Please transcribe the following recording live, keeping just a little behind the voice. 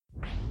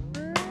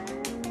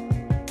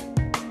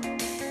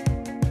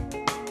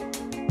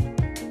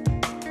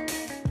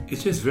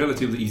It is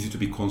relatively easy to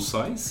be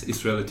concise. It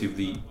is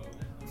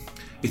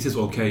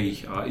okay.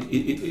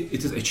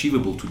 It is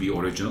achievable to be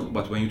original,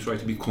 but when you try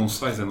to be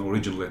concise and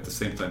original at the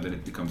same time, then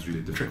it becomes really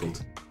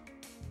difficult.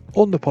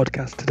 On the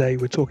podcast today,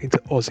 we're talking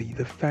to Ozzie,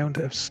 the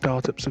founder of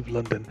Startups of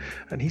London,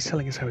 and he's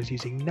telling us how he's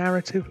using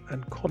narrative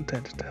and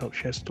content to help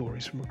share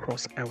stories from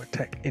across our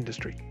tech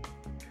industry.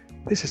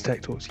 This is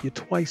Tech Talks, your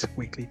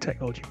twice-weekly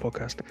technology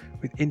podcast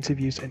with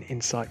interviews and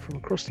insight from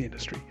across the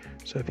industry.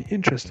 So if you're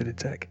interested in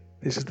tech,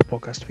 this is the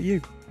podcast for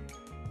you.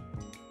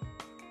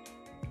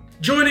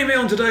 Joining me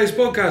on today's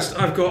podcast,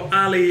 I've got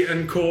Ali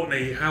and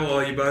Courtney. How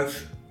are you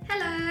both?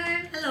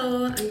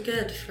 Hello, I'm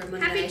good for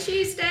Monday. Happy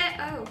Tuesday.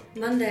 Oh.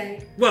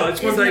 Monday. Well,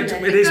 it's Monday.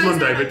 It is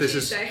Monday, but this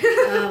is...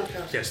 Oh,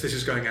 gosh. Yes, this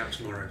is going out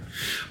tomorrow.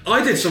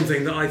 I did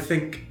something that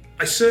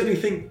I certainly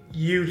think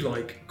you'd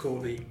like,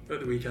 Courtney,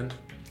 at the weekend.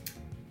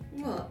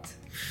 What?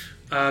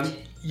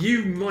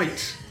 You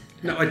might...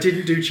 No, I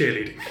didn't do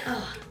cheerleading.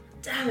 Oh,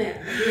 damn it.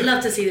 I'd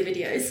love to see the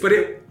videos. But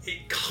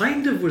it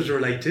kind of was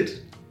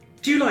related.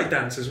 Do you like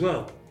dance as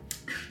well?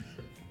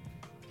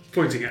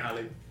 Pointing at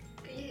Ali.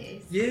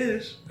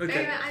 Yes.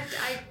 Okay.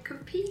 I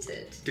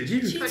competed. Did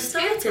you?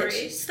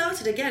 She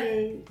started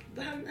again.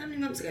 How many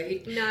months ago?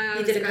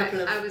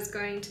 I was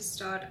going to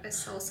start a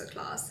salsa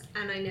class,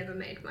 and I never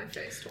made my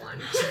first one.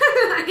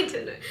 I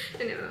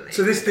never made.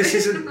 So this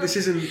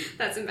isn't.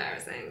 That's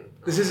embarrassing.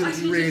 This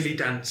isn't really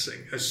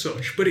dancing as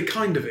such, but it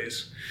kind of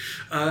is.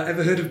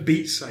 Ever heard of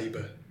Beat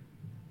Saber?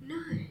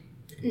 No.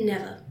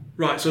 Never.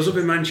 Right. So I was up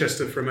in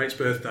Manchester for a mate's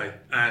birthday,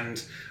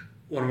 and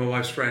one of my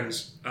wife's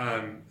friends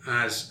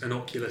has an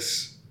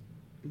Oculus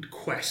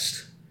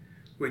Quest,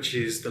 which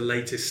is the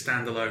latest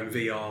standalone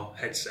VR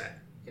headset.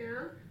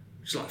 Yeah.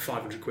 It's like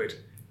 500 quid.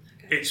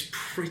 Okay. It's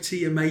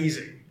pretty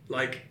amazing.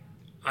 Like,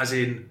 as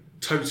in,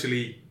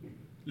 totally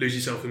lose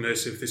yourself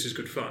immersive, this is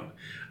good fun.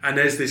 And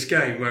there's this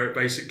game where it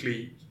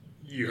basically,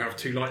 you have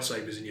two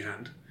lightsabers in your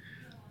hand,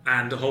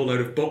 and a whole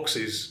load of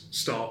boxes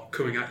start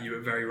coming at you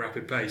at very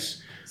rapid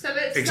pace. So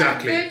it's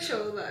exactly. like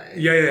virtual though?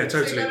 Yeah,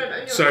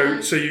 totally.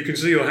 So you can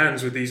see your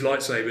hands with these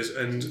lightsabers,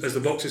 and as the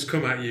boxes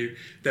come at you,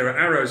 there are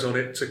arrows on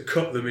it to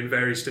cut them in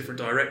various different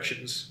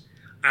directions.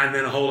 And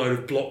then a whole load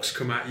of blocks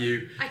come at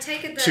you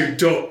to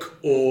duck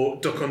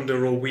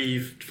under or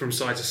weave from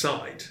side to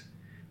side.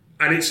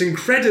 And it's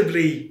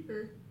incredibly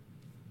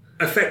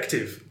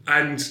effective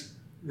and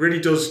really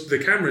does, the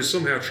cameras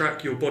somehow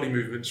track your body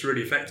movements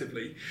really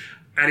effectively.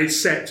 And it's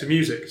set to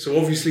music, so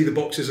obviously the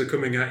boxes are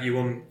coming at you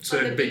on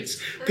certain beats.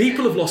 Okay.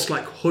 People have lost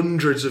like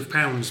hundreds of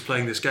pounds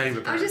playing this game,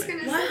 apparently. I was just going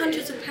to say... Why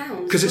hundreds of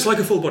pounds? Because it's like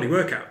a full body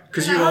workout.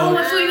 I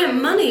thought you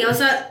meant money. I was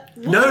like,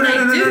 No,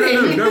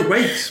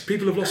 weight.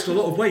 People have lost a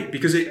lot of weight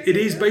because it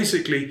is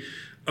basically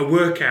a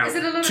workout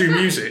to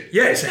music.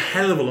 Yeah, it's a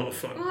hell of a lot of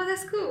fun. Oh,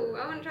 that's cool.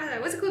 I want to try that.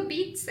 What's it called?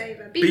 Beat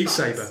Saber? Beat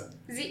Saber.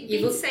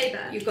 Beat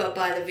Saber. You've got to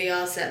buy the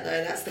VR set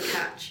though, that's the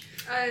catch.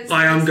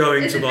 I am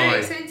going to buy.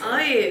 Is it very expensive?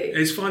 Are you?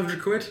 It's 500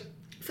 quid.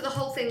 For the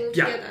whole thing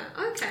altogether?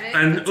 Yeah. Okay.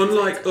 And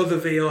unlike other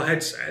VR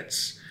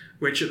headsets,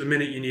 which at the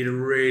minute you need a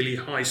really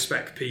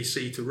high-spec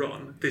PC to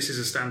run, this is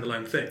a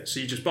standalone thing. So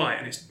you just buy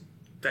it and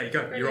there you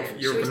go.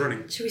 Brilliant. You're up and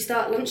running. Should we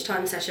start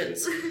lunchtime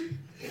sessions?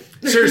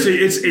 Seriously,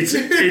 it's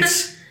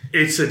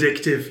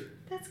addictive.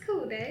 That's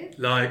cool, Dave.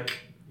 Like,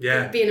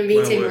 yeah. Be in a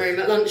meeting room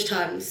at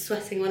lunchtime,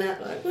 sweating one out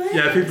like, what?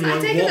 Yeah, people are like,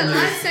 I take it what? the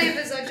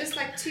lightsabers are just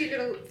like two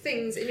little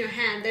things in your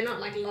hand. They're not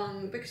like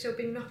long because you'll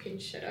be knocking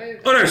shit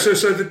over. Oh no, so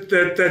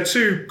they're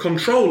two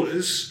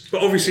controllers,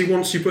 but obviously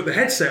once you put the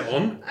headset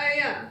on,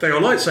 they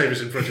are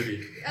lightsabers in front of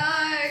you.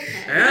 Oh,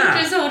 okay. Yeah.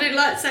 I'm just holding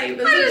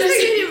lightsabers. I was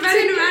thinking you're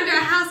running around your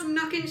house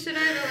knocking shit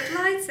over with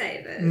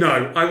lightsabers.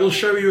 No, I will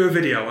show you a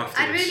video afterwards.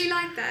 I'd really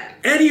like that.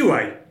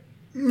 Anyway,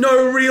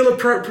 no real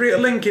appropriate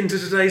link into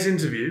today's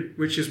interview,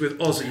 which is with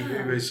Ozzie,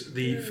 who is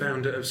the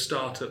founder of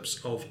Startups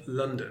of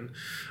London.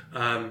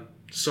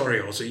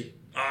 Sorry, Ozzie.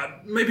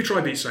 Maybe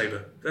try Beat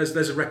Saber.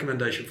 There's a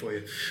recommendation for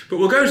you. But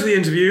we'll go to the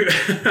interview.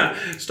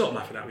 Stop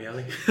laughing at me,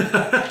 Ali.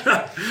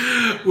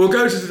 We'll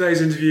go to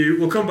today's interview.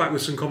 We'll come back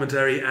with some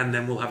commentary, and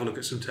then we'll have a look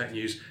at some tech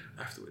news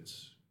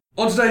afterwards.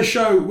 On today's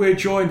show, we're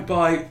joined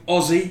by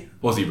Ozzie.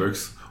 Ozzie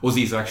works.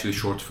 Ozzie is actually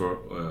short for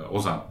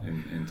Ozan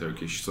in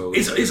Turkish. So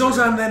is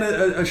Ozan then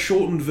a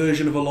shortened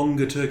version of a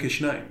longer Turkish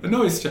name?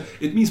 No,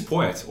 it means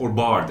poet or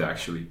bard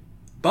actually.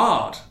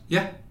 Bard?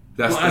 Yeah.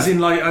 As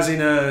in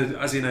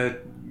a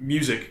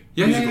musical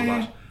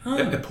bard.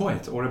 A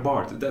poet or a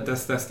bard.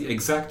 That's the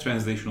exact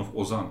translation of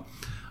Ozan.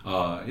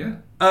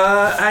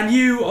 And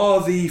you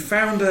are the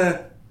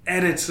founder,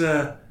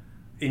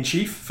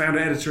 editor-in-chief,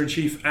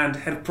 and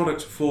head of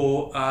product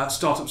for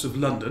Startups of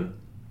London.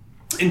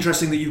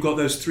 Interesting that you've got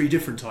those three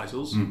different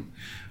titles.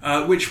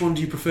 Which one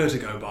do you prefer to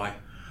go by?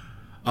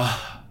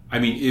 I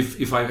mean,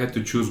 if I had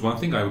to choose one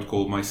thing, I would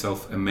call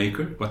myself a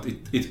maker, but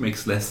it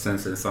makes less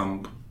sense in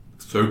some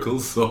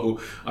circles, so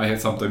I had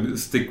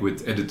sometimes stick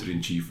with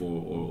editor-in-chief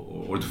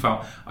or the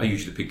founder. I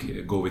usually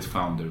go with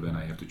founder when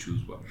I have to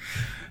choose one.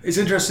 It's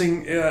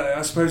interesting,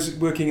 I suppose,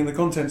 working in the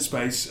content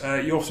space,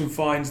 you often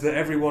find that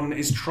everyone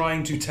is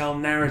trying to tell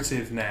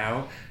narrative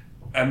now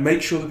and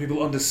make sure that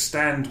people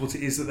understand what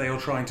it is that they are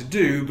trying to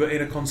do, but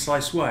in a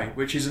concise way,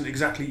 which isn't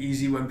exactly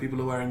easy when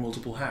people are wearing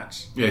multiple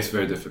hats. Yeah, it's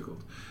very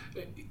difficult.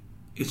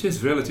 It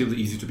is relatively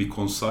easy to be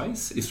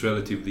concise. It is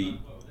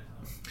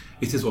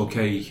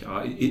okay.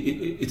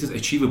 It is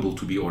achievable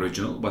to be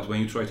original, but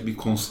when you try to be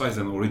concise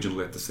and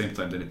original at the same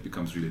time, then it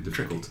becomes really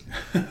difficult.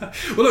 Well,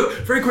 look,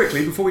 very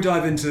quickly, before we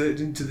dive into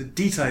the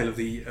detail of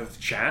the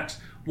chat,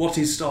 what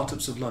is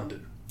Startups of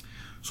London?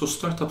 So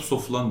Startups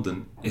of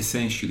London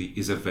essentially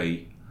is a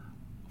way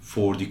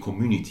for the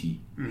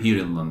community here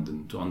in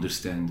London to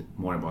understand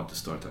more about the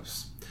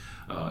startups.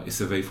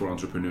 It's a way for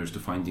entrepreneurs to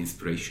find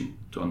inspiration,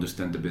 to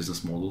understand the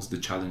business models, the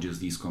challenges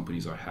these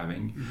companies are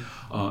having.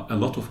 A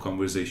lot of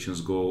conversations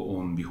go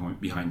on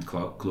behind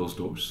closed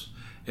doors,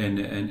 and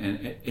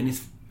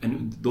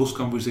those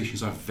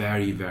conversations are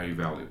very, very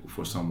valuable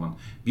for someone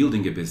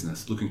building a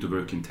business, looking to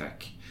work in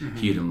tech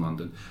here in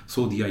London.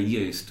 So the idea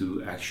is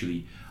to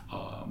actually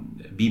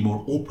be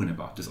more open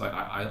about this.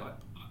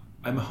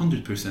 I'm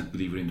 100%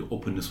 believer in the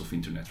openness of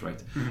internet,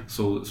 right?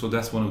 So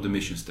that's one of the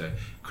missions there.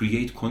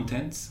 Create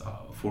content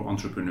for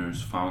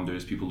entrepreneurs,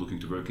 founders, people looking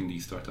to work in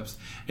these startups,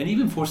 and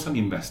even for some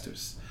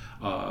investors.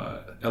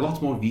 A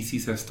lot more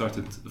VCs have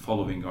started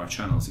following our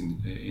channels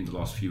in the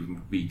last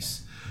few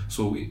weeks.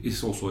 So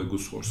it's also a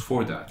good source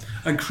for that.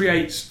 And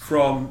creates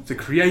from the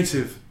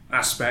creative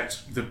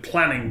aspect, the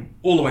planning,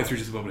 all the way through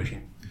to the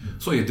publishing.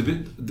 So yeah,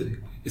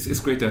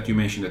 it's great that you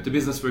mentioned that. The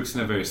business works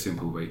in a very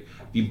simple way.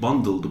 We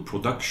bundle the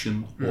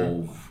production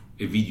of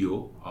a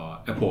video,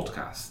 a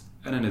podcast,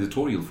 and an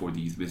editorial for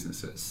these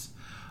businesses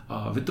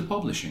with the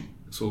publishing.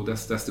 So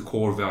that's the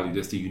core value.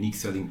 That's the unique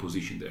selling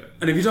position there.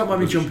 And if you don't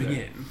mind me jumping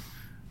in,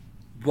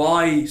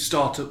 why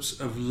Startups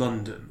of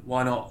London?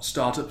 Why not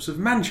Startups of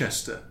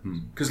Manchester?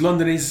 Because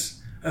London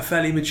is a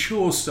fairly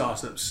mature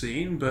startup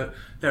scene, but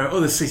there are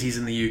other cities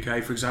in the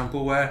UK, for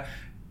example, where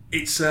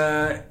it's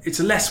a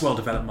less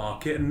well-developed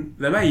market, and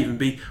there may even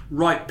be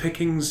ripe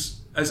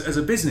pickings as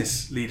a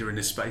business leader in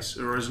this space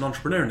or as an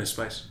entrepreneur in this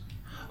space.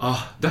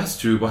 That's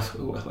true, but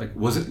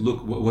was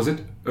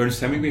it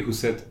Ernest Hemingway who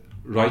said,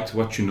 "Write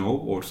what you know,"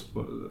 or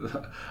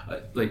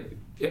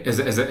as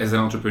an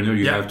entrepreneur,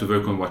 you have to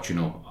work on what you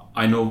know.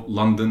 I know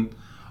London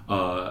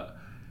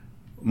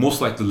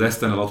most likely less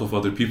than a lot of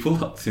other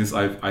people, since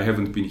I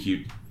haven't been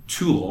here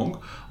too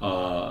long.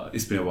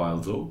 It's been a while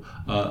though,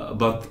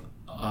 but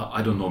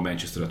I don't know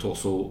Manchester at all,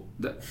 so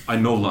I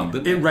know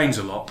London. It rains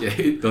a lot.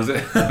 Yeah, does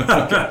it?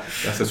 Okay.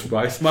 That's a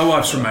surprise. My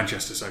wife's from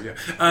Manchester, so yeah.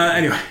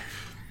 Anyway.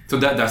 So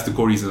that's the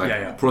core reason.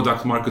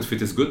 Product market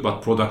fit is good,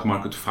 but product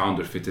market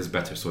founder fit is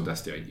better. So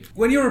that's the idea.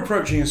 When you're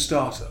approaching a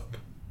startup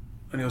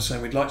and you're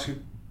saying we'd like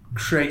to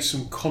create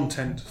some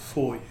content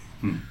for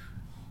you,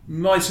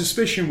 my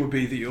suspicion would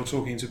be that you're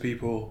talking to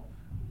people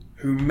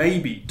who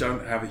maybe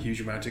don't have a huge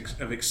amount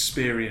of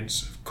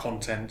experience of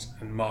content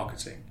and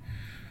marketing.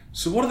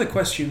 So what are the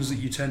questions that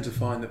you tend to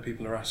find that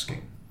people are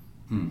asking?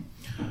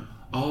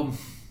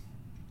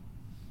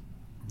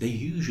 They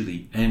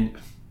usually, and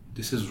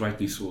this is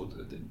rightly so,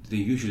 they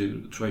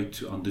usually try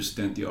to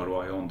understand the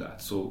ROI on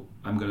that. So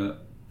I'm going to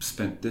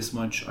spend this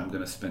much, I'm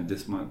going to spend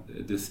this month,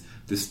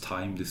 this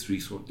time, this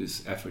resource,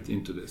 this effort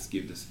into this,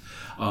 give this.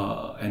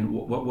 And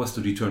what's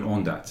the return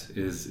on that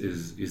is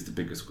the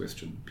biggest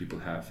question people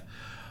have.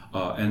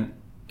 And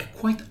a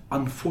quite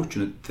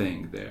unfortunate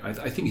thing there,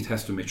 I think it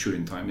has to mature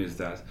in time, is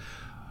that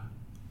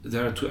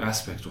there are two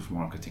aspects of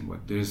marketing.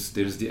 Like there's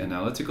the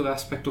analytical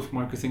aspect of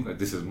marketing, like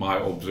this is my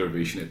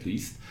observation at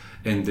least,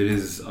 and there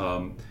is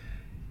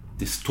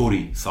the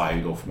story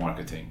side of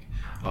marketing,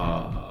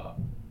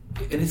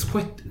 and it's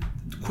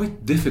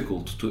quite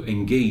difficult to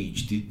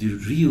engage the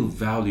real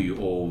value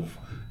of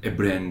a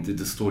brand,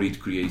 the story it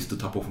creates, the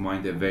top of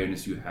mind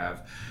awareness you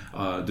have,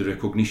 the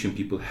recognition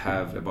people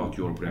have about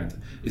your brand.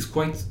 It's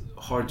quite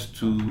hard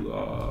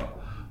to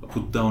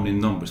put down in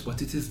numbers,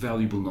 but it is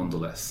valuable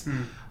nonetheless.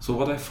 So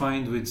what I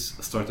find with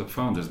startup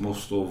founders,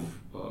 most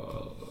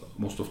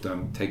of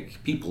them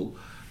tech people,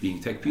 they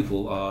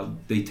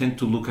tend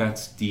to look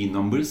at the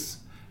numbers,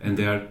 and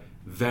they are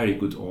very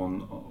good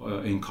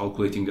in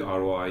calculating the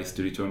ROIs,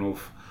 the return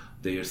of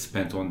their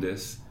spent on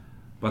this,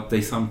 but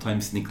they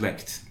sometimes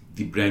neglect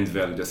the brand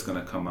value that's going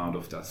to come out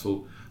of that.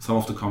 So some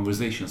of the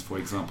conversations, for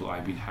example,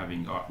 I've been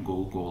having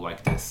go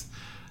like this.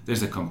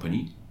 There's a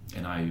company,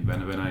 and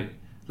when I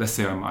let's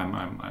say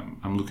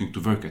I'm looking to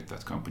work at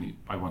that company.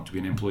 I want to be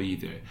an employee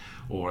there,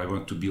 or I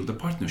want to build a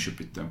partnership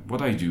with them.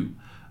 What I do,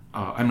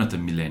 I'm not a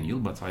millennial,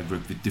 but I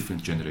work with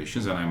different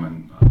generations, and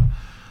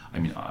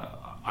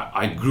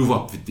I grew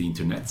up with the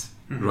internet,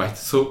 right?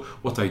 So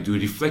what I do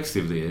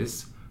reflexively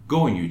is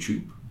go on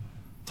YouTube,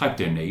 type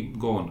their name,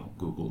 go on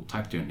Google,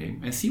 type their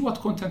name, and see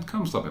what content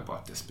comes up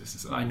about this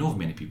business. And I know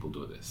many people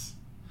do this,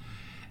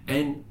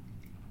 and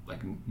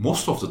like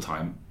most of the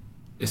time,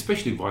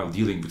 especially while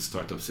dealing with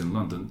startups in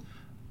London,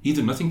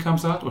 either nothing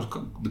comes out or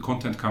the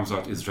content comes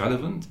out is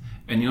relevant,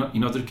 and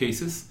in other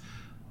cases,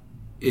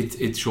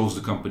 it shows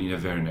the company in a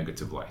very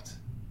negative light.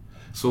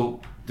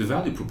 So the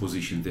value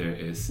proposition there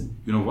is,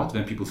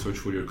 when people search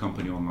for your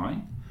company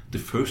online, the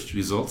first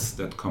results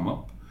that come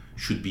up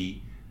should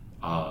be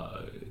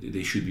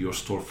They should be your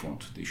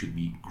storefront. They should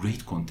be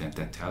great content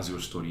that tells your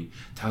story,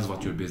 tells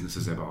what your business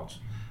is about,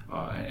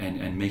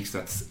 and makes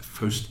that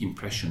first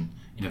impression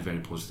in a very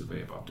positive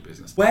way about the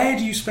business. Where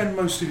do you spend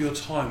most of your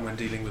time when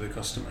dealing with a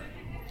customer?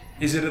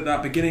 Is it at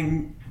that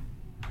beginning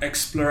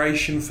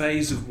exploration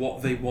phase of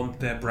what they want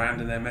their brand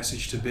and their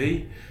message to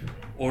be?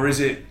 Or is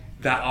it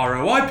that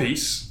ROI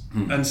piece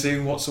and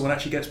seeing what someone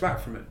actually gets back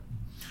from it?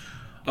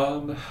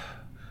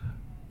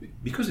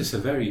 Because it's a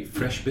very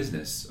fresh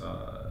business,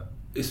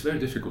 it's very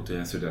difficult to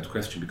answer that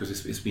question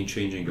because it's been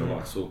changing a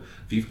lot. So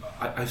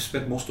I've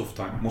spent most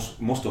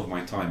of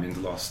my time in the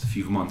last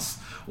few months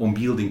on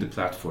building the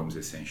platforms,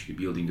 essentially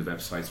building the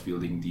websites,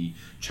 building the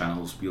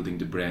channels, building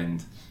the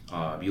brand,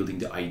 building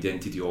the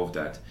identity of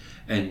that,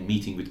 and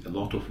meeting with a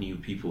lot of new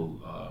people,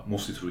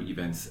 mostly through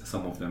events,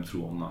 some of them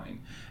through online,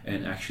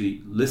 and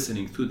actually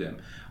listening to them.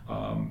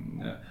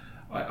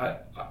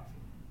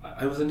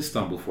 I was in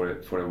Istanbul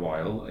for a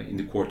while in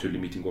the quarterly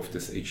meeting of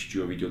this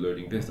HGO video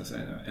learning business,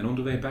 and on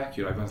the way back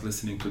here I was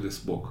listening to this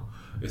book.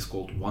 It's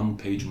called One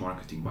Page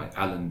Marketing by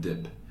Alan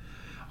Dibb.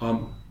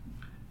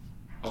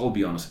 I'll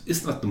be honest,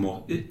 it's not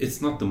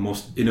the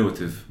most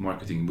innovative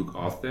marketing book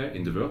out there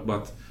in the world,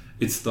 but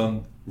it's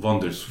done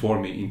wonders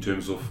for me in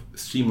terms of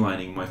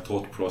streamlining my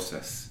thought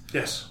process.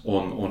 Yes.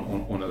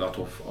 On a lot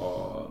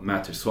of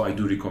matters. So I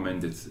do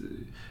recommend it.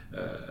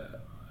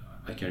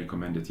 I can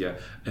recommend it. Yeah.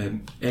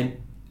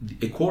 And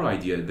a core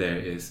idea there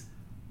is,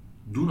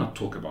 do not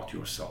talk about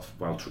yourself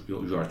while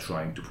you are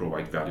trying to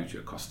provide value to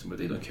a customer.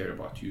 They don't care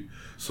about you.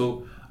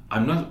 So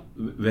I'm not,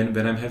 when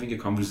I'm having a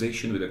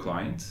conversation with a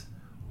client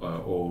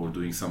or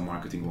doing some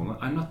marketing online,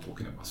 I'm not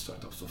talking about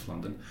Startups of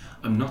London.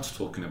 I'm not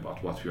talking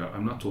about what we are.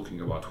 I'm not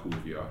talking about who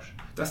we are.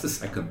 That's the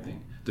second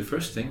thing. The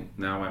first thing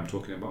now I'm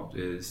talking about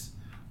is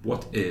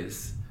what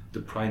is the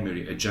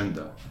primary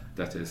agenda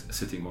that is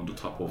sitting on the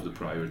top of the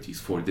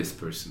priorities for this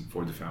person,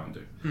 for the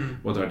founder.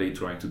 What are they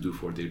trying to do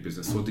for their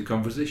business? So the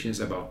conversation is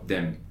about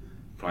them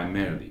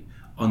primarily,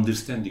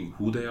 understanding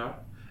who they are,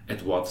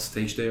 at what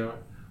stage they are,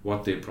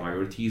 what their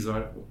priorities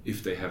are,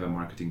 if they have a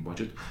marketing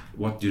budget,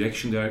 what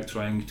direction they are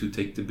trying to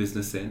take the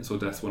business in. So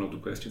that's one of the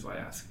questions I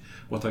ask.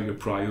 What are your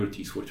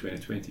priorities for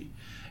 2020?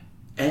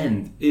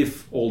 And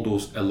if all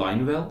those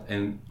align well,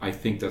 and I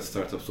think that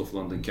Startups of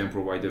London can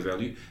provide a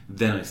value,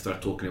 then I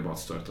start talking about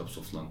Startups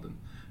of London.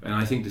 And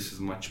I think this is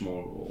much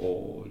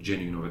more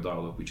genuine of a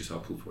dialogue, which is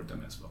helpful for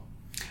them as well.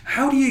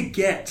 How do you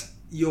get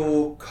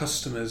your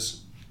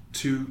customers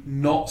to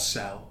not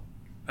sell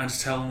and to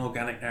tell an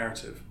organic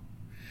narrative?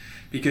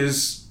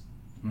 Because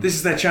this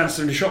is their chance.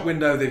 They're in the shop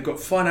window, they've got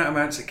finite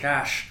amounts of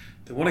cash,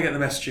 they want to get the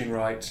messaging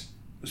right.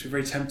 It must be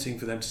very tempting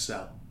for them to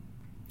sell.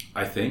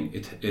 I think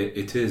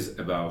it is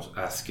about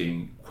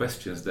asking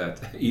questions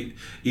that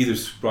either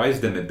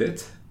surprise them a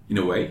bit, in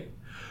a way,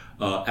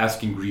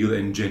 asking real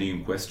and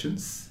genuine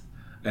questions,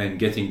 and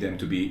getting them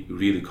to be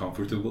really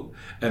comfortable.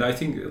 And I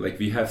think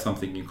we have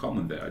something in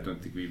common there. I don't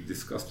think we've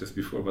discussed this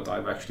before, but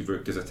I've actually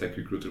worked as a tech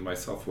recruiter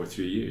myself for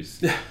 3 years.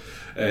 Yeah.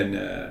 And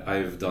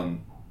I've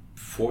done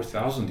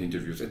 4,000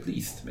 interviews at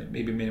least,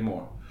 maybe many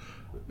more,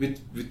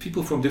 with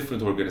people from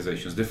different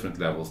organizations, different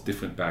levels,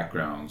 different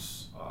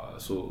backgrounds.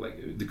 So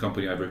the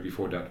company I worked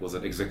before that was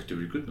an executive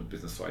recruitment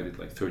business, so I did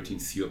 13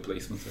 CEO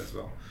placements as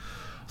well.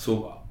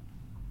 So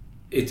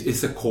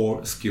it's a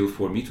core skill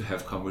for me to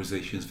have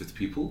conversations with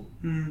people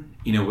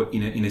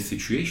in a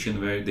situation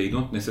where they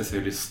don't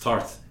necessarily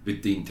start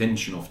with the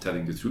intention of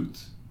telling the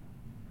truth,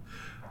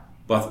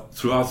 but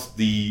throughout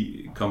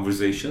the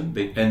conversation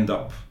they end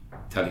up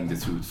telling the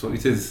truth. So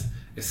it is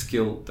a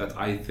skill that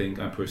I think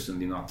I'm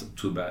personally not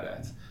too bad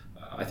at.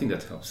 I think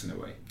that helps in a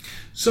way.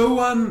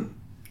 So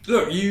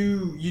look,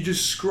 you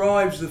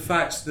described the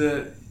fact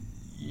that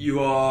you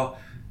are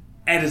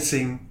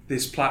editing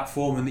this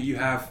platform and that you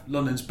have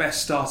London's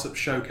best startup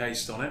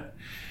showcased on it.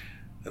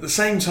 At the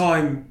same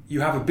time, you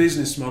have a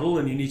business model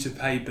and you need to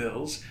pay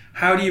bills.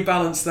 How do you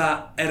balance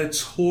that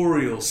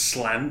editorial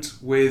slant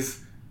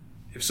with,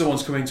 if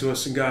someone's coming to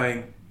us and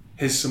going,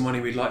 here's some money,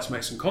 we'd like to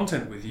make some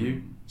content with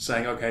you,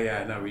 saying, okay,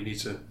 yeah, no, we need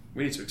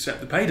to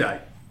accept the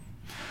payday?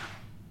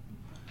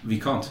 We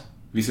can't.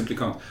 We simply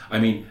can't. I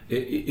mean,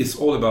 it's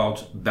all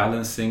about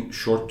balancing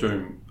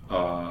short-term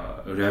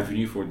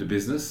revenue for the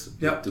business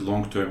with the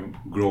long-term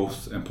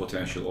growth and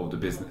potential of the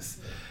business.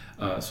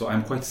 So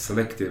I'm quite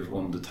selective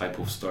on the type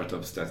of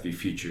startups that we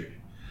feature.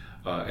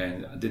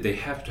 And they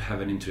have to have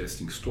an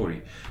interesting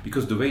story.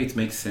 Because the way it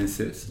makes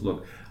sense is,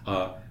 look,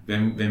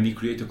 when we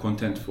create a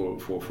content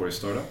for a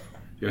startup,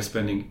 we are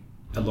spending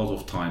a lot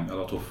of time, a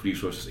lot of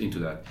resources into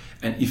that.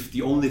 And if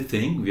the only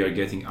thing we are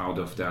getting out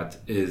of that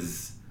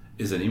is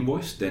an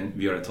invoice, then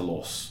we are at a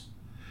loss.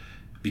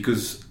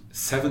 Because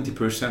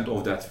 70%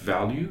 of that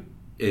value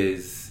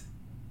is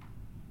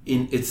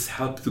in its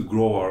help to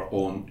grow our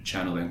own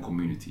channel and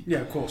community. Yeah,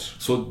 of course.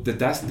 So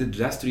that's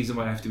the reason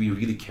why I have to be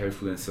really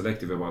careful and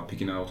selective about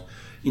picking out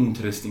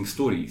interesting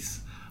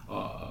stories.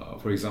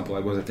 For example, I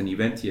was at an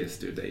event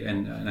yesterday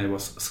and I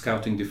was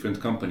scouting different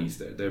companies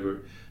there. There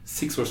were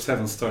 6 or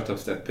 7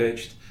 startups that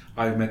pitched.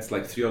 I met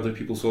 3 other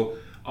people. So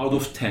out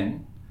of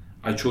 10,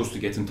 I chose to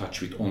get in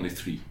touch with only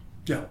 3.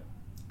 Yeah.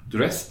 The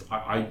rest,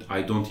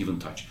 I don't even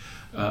touch.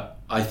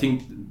 I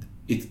think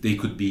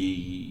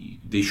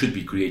they should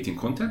be creating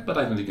content, but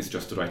I don't think it's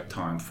just the right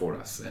time for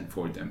us and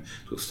for them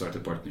to start a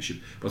partnership.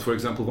 But for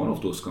example, one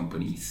of those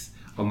companies,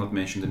 I'll not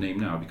mention the name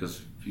now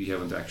because we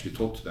haven't actually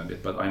talked to them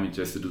yet, but I'm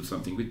interested to do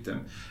something with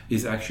them,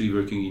 is actually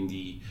working in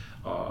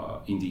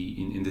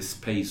the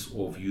space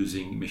of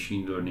using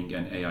machine learning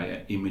and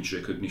AI image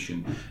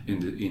recognition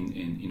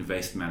in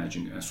waste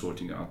managing and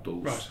sorting out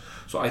those. Right.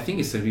 So I think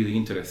it's a really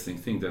interesting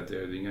thing that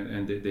they're doing,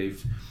 and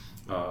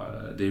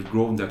they've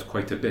grown that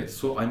quite a bit.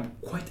 So I'm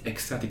quite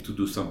ecstatic to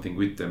do something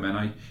with them, and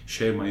I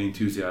share my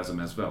enthusiasm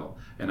as well,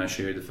 and I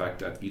share the fact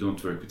that we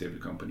don't work with every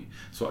company.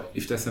 So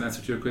if that's an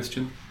answer to your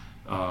question,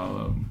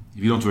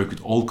 we don't work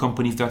with all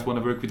companies that want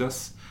to work with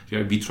us.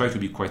 We try to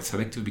be quite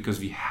selective because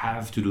we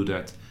have to do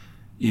that.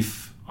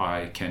 If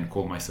I can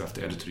call myself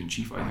the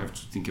editor-in-chief, I have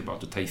to think about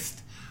the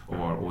taste of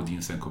our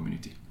audience and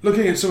community.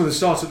 Looking at some of the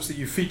startups that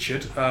you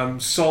featured,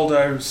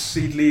 Soldo,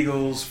 Seed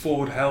Legals,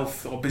 Forward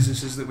Health, or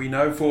businesses that we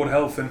know, Forward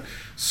Health and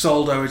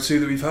Soldo are 2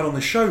 that we've had on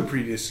the show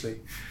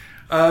previously.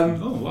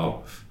 Oh,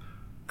 wow.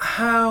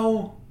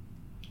 How,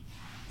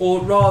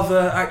 or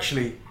rather,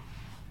 actually,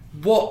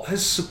 what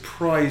has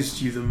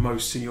surprised you the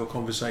most in your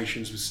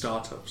conversations with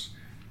startups?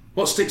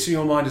 What sticks in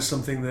your mind as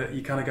something that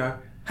you kind of go,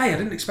 hey, I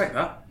didn't expect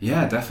that?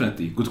 Yeah,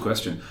 definitely. Good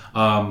question.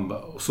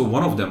 So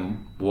one of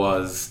them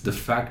was the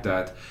fact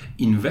that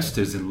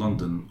investors in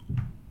London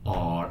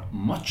are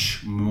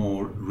much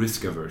more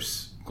risk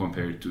averse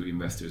compared to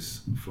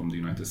investors from the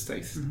United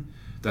States.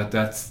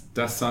 Mm-hmm.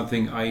 That's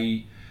something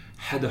I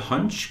had a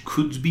hunch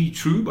could be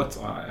true, but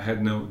I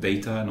had no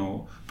data,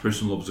 no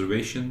personal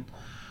observation.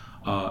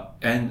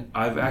 And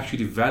I've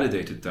actually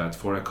validated that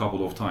for a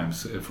couple of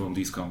times from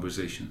these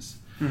conversations.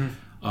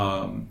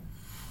 Mm-hmm.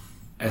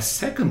 A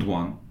second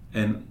one,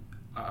 and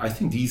I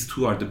think these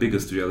 2 are the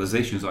biggest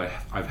realizations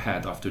I've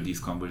had after these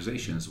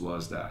conversations,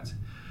 was that,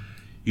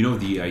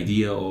 the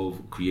idea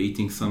of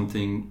creating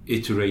something,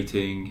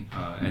 iterating,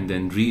 and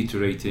then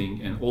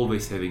reiterating, and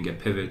always having a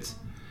pivot.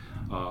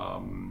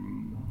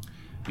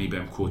 Maybe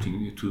I'm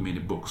quoting too many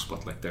books,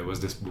 but like there was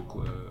this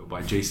book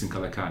by Jason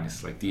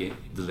Calacanis, like the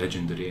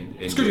legendary.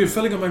 It's good. You're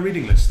filling up my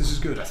reading list. This is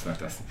good. That's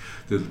fantastic.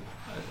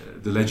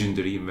 The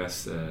legendary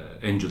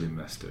angel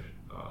investor.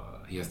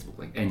 He has the book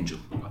like Angel.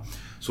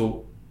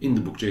 So in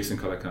the book, Jason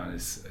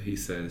Calacanis, he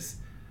says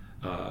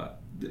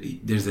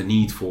there's a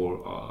need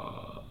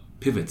for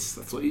pivots.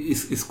 So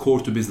it's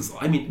core to business.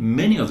 I mean,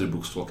 many other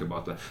books talk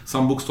about that.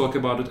 Some books talk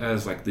about it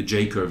as like the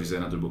J curve is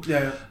another book.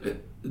 Yeah.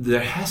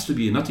 There has to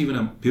be not even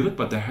a pivot,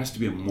 but there has to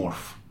be a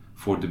morph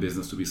for the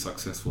business to be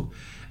successful.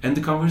 And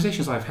the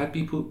conversations I've had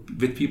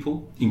with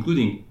people,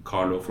 including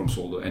Carlo from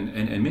Soldo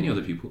and many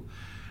other people,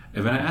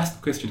 and when I asked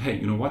the question, hey,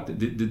 you know what,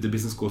 did the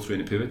business go through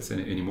any pivots,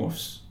 any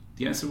morphs?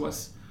 The answer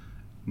was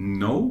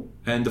no.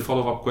 And the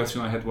follow-up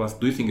question I had was,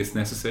 do you think it's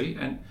necessary?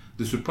 And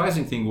the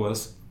surprising thing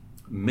was,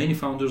 many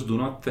founders do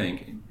not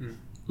think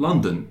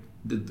London,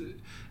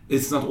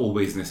 it's not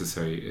always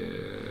necessary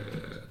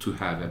to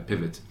have a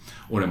pivot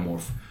or a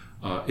morph.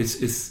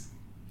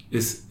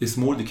 It's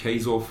more the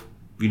case of,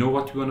 we know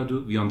what we want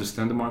to do, we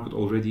understand the market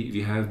already,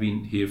 we have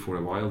been here for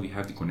a while, we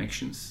have the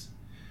connections,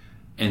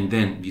 and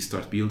then we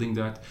start building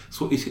that.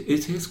 So it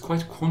is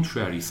quite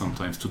contrary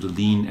sometimes to the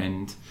lean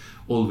and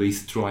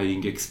always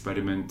trying,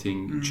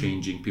 experimenting,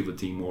 changing,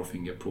 pivoting,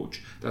 morphing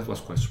approach. That was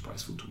quite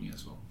surprising to me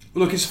as well.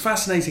 Well, look, it's a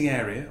fascinating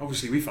area.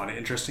 Obviously, we find it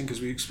interesting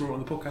because we explore it on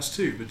the podcast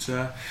too.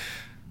 But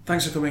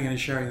thanks for coming in and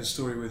sharing the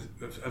story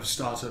of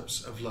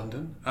Startups of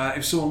London.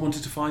 If someone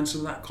wanted to find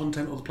some of that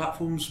content or the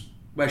platforms,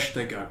 where should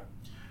they go?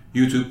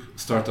 YouTube,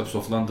 Startups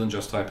of London,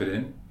 just type it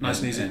in. Nice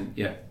and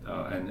easy.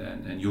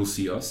 And you'll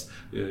see us.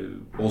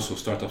 Also,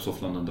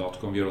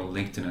 startupsoflondon.com. We're on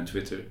LinkedIn and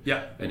Twitter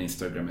and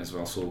Instagram as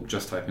well. So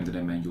just type in the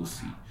name and you'll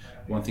see.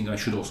 One thing I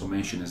should also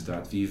mention is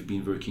that we've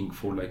been working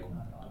for like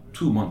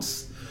 2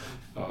 months.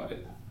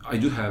 I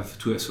do have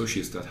 2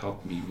 associates that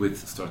help me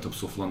with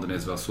Startups of London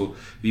as well. So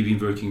we've been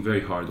working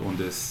very hard on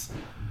this,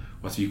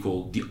 what we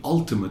call the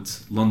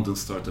ultimate London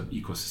startup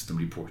ecosystem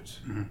report.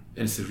 Mm-hmm. And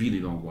it's a really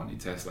long one.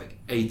 It has like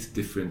 8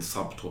 different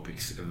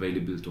subtopics: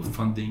 availability of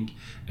funding,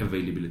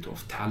 availability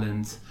of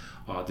talent,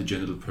 the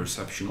general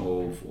perception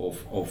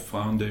of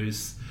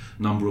founders,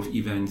 number of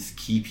events,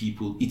 key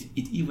people. It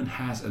even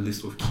has a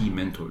list of key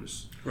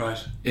mentors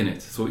in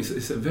it. So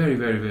it's a very,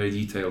 very, very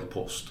detailed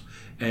post.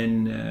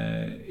 And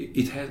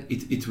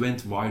it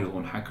went viral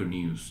on Hacker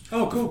News.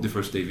 Oh, cool! The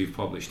first day we've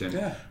published,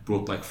 and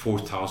brought like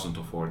 4,000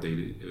 of our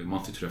daily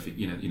monthly traffic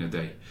in a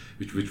day,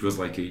 which was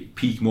like a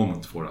peak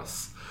moment for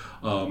us.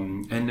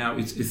 And now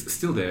it's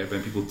still there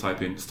when people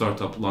type in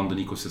Startup London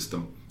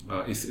Ecosystem.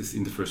 It's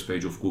in the first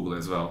page of Google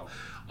as well.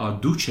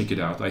 Do check it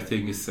out. I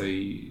think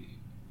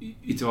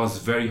it was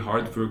very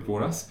hard work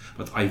for us,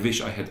 but I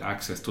wish I had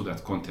access to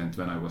that content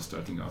when I was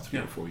starting out 3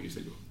 or 4 years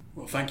ago.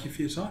 Well, thank you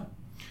for your time.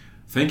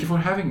 Thank you for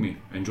having me.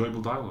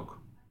 Enjoyable dialogue.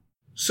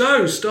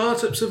 So,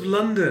 Startups of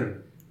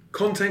London,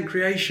 content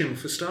creation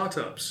for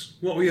startups.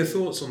 What were your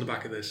thoughts on the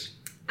back of this?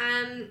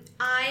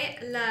 I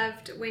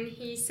loved when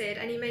he said,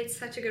 and he made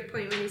such a good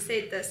point when he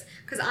said this,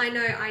 because I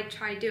know I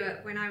try to do it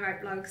when I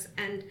write blogs,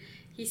 and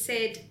he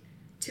said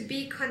to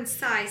be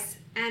concise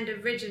and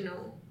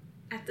original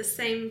at the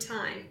same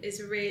time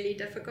is really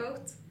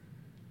difficult.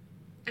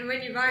 And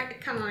when you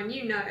write, come on,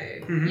 you know,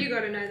 you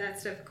got to know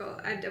that's difficult.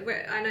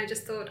 And I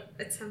just thought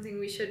it's something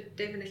we should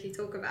definitely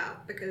talk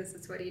about because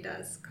it's what he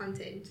does,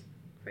 content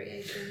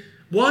creation.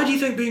 Why do you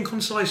think being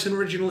concise and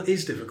original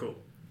is difficult?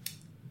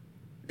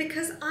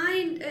 Because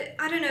I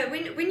don't know,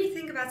 when you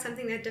think about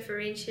something that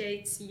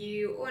differentiates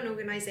you or an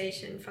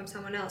organisation from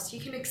someone else, you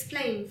can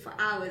explain for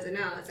hours and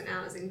hours and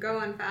hours and go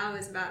on for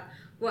hours about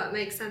what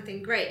makes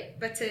something great.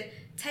 But to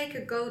take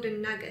a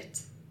golden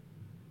nugget,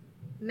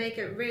 make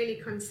it really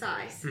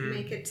concise,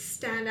 make it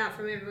stand out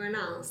from everyone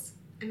else,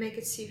 and make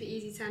it super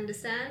easy to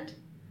understand,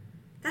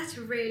 that's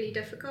really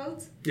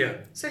difficult. Yeah.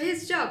 So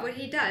his job, what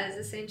he does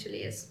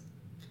essentially, is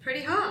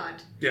pretty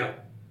hard. Yeah.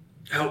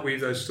 Help weave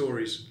those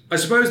stories. I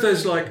suppose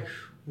there's like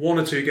one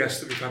or two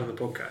guests that we've had on the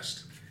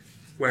podcast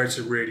where it's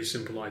a really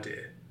simple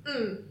idea.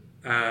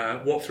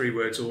 What 3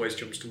 words always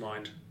jumps to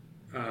mind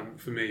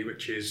for me,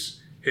 which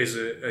is, here's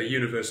a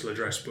universal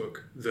address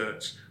book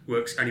that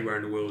works anywhere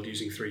in the world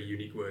using 3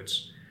 unique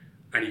words.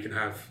 And you can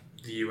have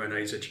the UN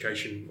AIDS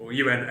education or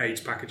UN AIDS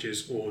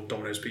packages or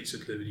Domino's Pizza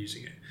delivered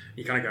using it.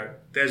 You kind of go,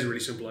 there's a really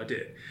simple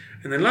idea.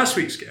 And then last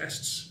week's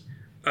guests,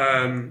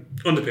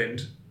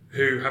 Underpinned,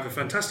 who have a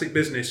fantastic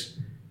business,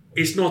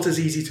 it's not as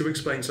easy to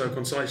explain so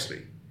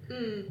concisely.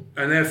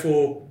 And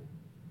therefore,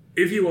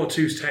 if you are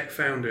 2 tech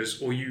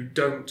founders or you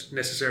don't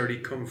necessarily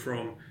come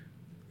from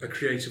a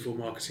creative or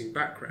marketing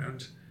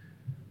background,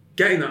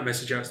 getting that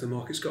message out to the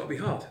market's got to be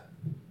hard.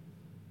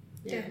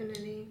 Yeah.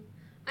 Definitely.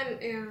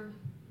 And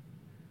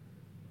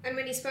and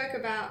when he spoke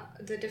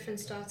about the different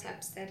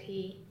startups that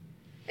you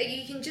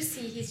can just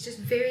see he's just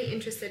very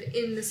interested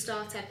in the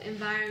startup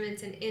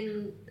environment and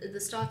in the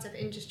startup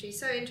industry.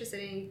 So interested,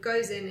 and he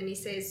goes in and he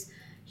says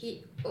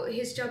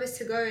his job is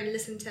to go and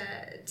listen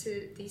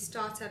to these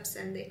startups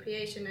and their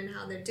creation and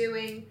how they're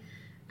doing.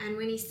 And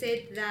when he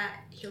said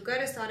that he'll go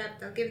to a startup,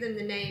 they'll give them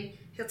the name,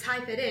 he'll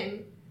type it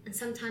in, and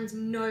sometimes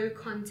no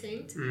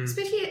content,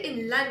 especially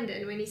in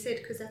London when he said,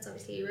 because that's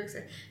obviously he works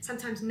there,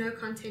 sometimes no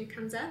content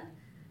comes up.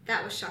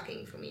 That was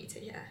shocking for me to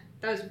hear.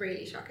 That was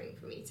really shocking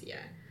for me to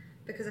hear,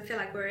 because I feel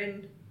like we're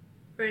in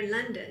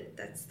London.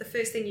 That's the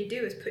first thing you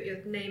do is put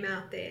your name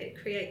out there,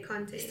 create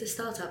content. It's the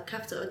startup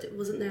capital.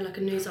 Wasn't there like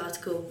a news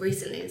article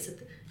recently that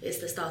said it's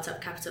the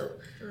startup capital?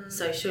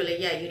 So surely,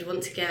 yeah, you'd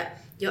want to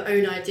get your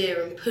own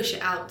idea and push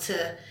it out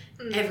to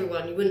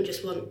everyone. You wouldn't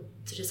just want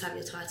to just have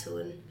your title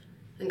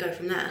and go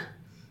from there.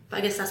 But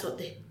I guess that's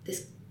what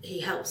he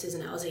helps,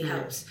 isn't it? Ozzie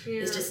helps.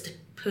 Yeah. Is just to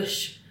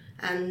push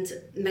and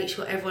make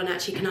sure everyone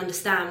actually can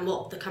understand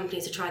what the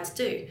companies are trying to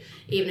do,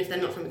 even if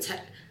they're not from a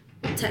tech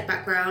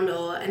background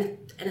or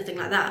anything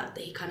like that.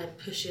 That he kind of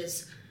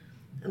pushes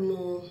a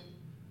more,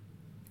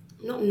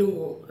 not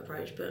normal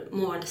approach, but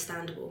more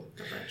understandable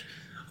approach.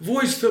 I've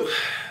always thought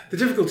the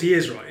difficulty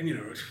is, right,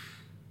 and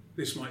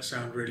this might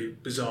sound really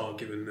bizarre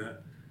given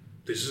that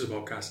this is a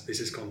podcast,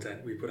 this is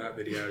content, we put out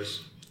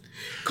videos.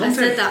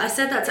 Content. I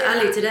said that to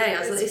Ali today. I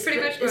was like, it's pretty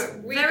much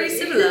what we very do.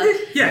 similar.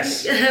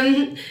 Yes.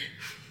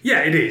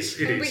 Yeah, it is.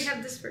 And we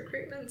have this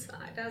recruitment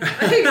side, as well.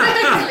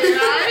 Exactly,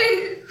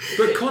 right?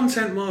 But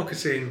content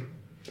marketing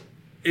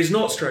is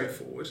not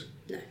straightforward.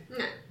 No.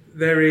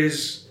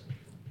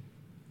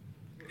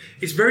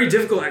 It's very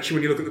difficult actually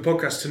when you look at the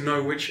podcast to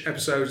know which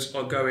episodes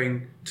are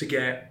going to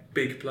get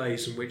big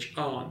plays and which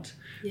aren't.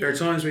 Yeah. There are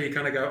times where you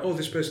kind of go, oh,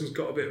 this person's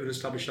got a bit of an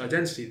established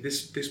identity.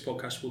 This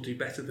podcast will do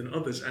better than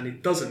others, and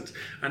it doesn't.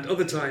 And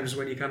other times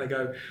when you kind of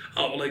go,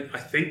 oh, well, I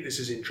think this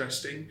is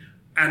interesting,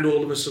 and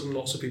all of a sudden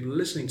lots of people are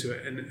listening to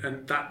it,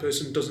 and that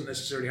person doesn't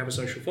necessarily have a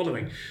social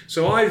following.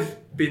 So I've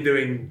been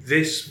doing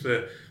this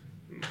for,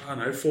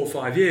 4 or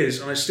 5 years,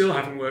 and I still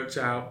haven't worked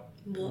out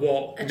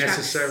what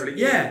necessarily...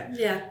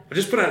 Yeah. I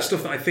just put out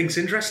stuff that I think's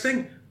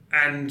interesting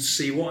and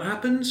see what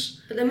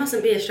happens. But there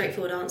mustn't be a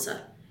straightforward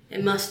answer.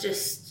 It must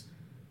just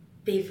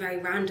be very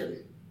random.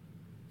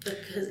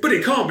 But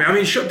it can't be. I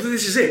mean,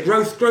 this is it.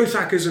 Growth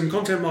hackers and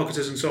content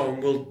marketers and so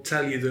on will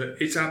tell you that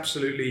it's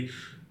absolutely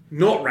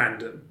not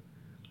random,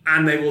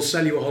 and they will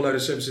sell you a whole load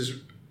of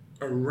services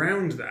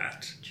around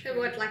that. So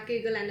what, like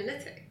Google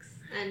Analytics?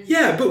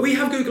 Yeah, but we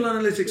have Google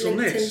Analytics on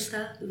this.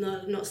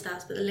 No, not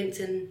stats, but the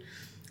LinkedIn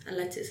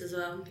Analytics as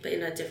well, but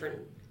in a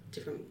different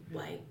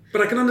way.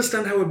 But I can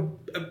understand how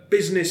a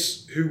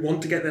business who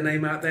want to get their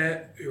name out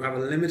there, who have a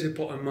limited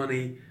pot of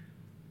money,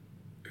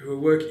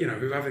 who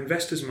have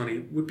investors' money,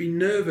 would be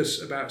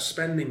nervous about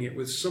spending it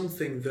with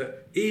something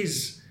that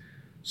is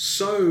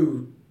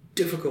so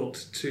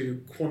difficult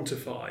to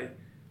quantify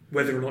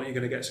whether or not you're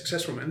going to get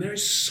success from it. And there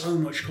is so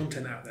much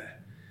content out there.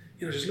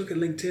 Just look at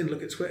LinkedIn,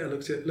 look at Twitter,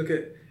 look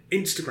at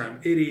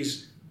Instagram. It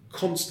is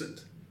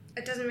constant.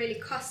 It doesn't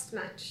really cost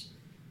much.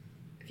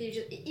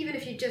 Even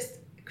if you just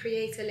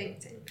create a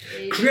LinkedIn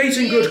page.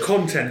 Creating good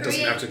content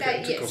doesn't have to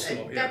cost a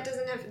lot.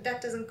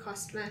 That doesn't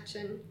cost much,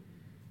 and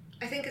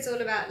I think it's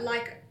all about,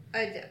 like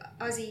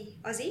Ozzie,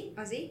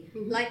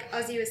 Mm-hmm. like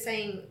Ozzie was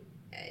saying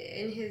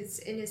in his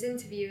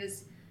interview,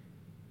 is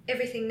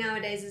everything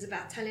nowadays is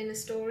about telling a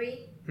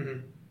story,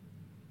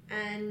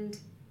 and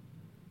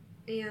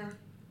yeah.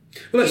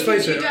 Well, let's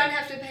face it. You don't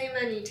have to pay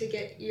money to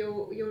get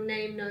your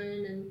name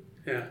known and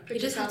put you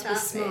just have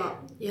yourself to be out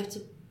smart. there. You have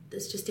to.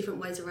 There's just different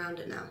ways around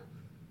it now.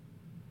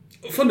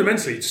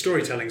 Fundamentally,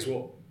 storytelling is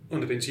what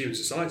underpins human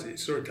society.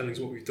 Storytelling is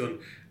what we've done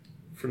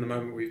from the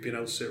moment we've been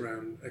able to sit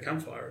around a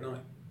campfire at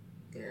night.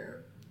 Yeah,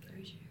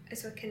 Very true.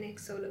 it's what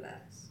connects all of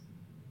us.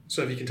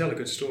 So if you can tell a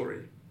good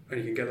story and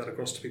you can get that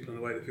across to people in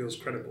a way that feels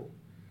credible,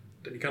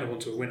 then you kind of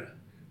want to a winner.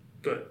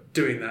 But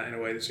doing that in a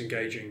way that's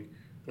engaging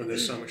when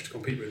there's so much to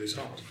compete with is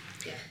hard.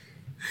 Yeah.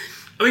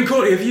 I mean,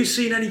 Courtney, have you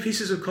seen any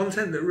pieces of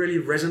content that really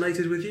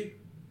resonated with you?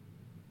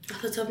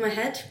 Off the top of my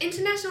head.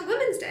 International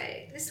Women's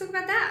Day. Let's talk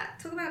about that.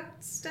 Talk about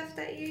stuff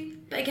that you...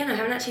 But again, I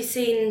haven't actually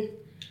seen...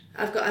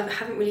 I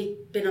haven't really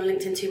been on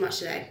LinkedIn too much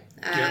today.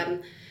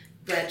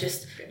 Where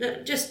just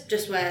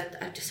where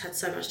I've just had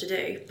so much to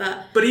do.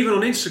 But even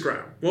on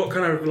Instagram, what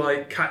kind of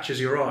like catches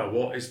your eye?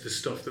 What is the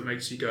stuff that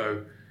makes you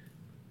go,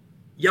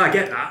 yeah, I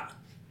get that?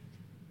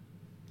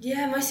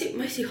 Yeah,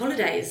 mostly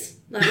holidays.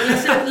 Like, when I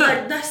say,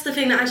 like, that's the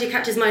thing that actually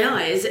catches my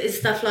eye is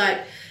stuff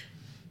like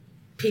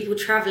people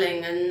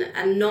travelling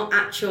and not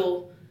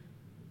actual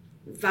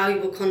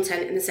valuable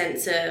content in the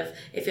sense of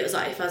if it was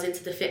like if I was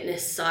into the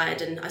fitness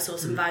side and I saw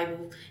some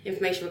valuable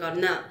information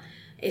regarding that,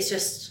 it's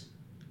just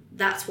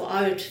that's what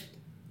I would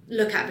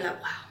look at and be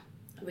like, wow,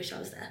 I wish I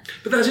was there.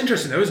 But that's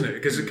interesting though, isn't it?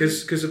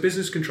 Because a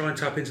business can try and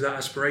tap into that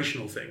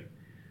aspirational thing.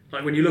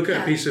 Like when you look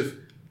at a piece of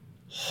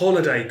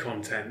holiday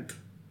content,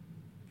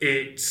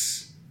 it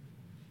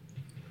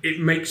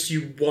makes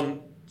you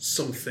want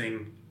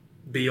something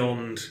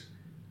beyond.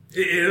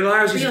 It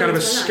allows you to kind of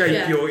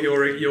escape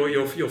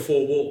your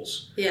four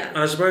walls. Yeah. And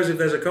I suppose if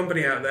there's a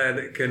company out there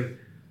that can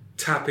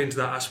tap into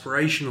that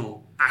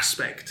aspirational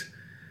aspect,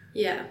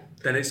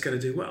 then it's going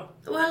to do well.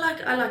 Well,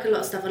 I like a lot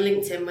of stuff on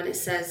LinkedIn when it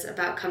says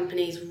about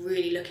companies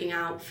really looking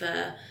out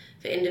for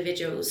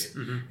individuals.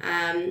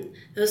 There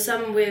was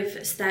some with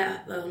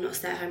not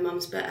stay-at-home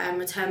mums, but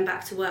return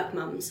back to work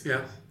mums.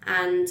 Yeah.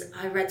 And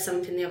I read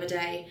something the other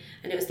day,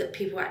 and it was that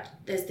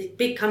there's the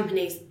big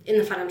companies in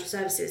the financial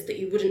services that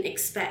you wouldn't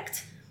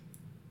expect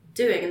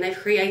doing, and they've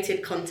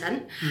created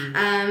content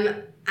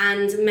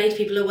and made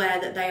people aware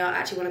that they are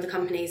actually one of the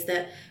companies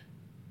that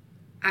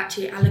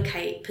actually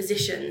allocate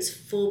positions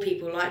for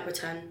people like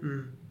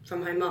return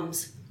from home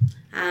mums.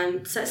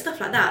 So it's stuff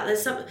like that.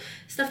 There's stuff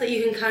that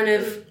you can kind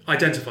of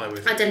identify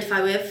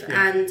with,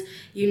 and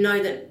you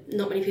know that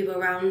not many people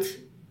around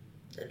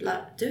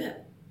like do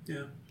it.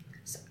 Yeah.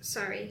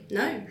 Sorry.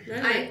 No.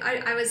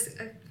 I was,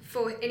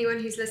 for anyone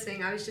who's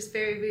listening, I was just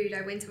very rude.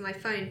 I went to my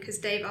phone because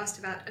Dave asked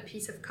about a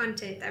piece of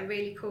content that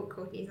really caught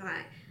Courtney's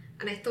eye.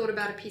 And I thought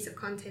about a piece of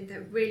content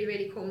that really,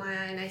 really caught my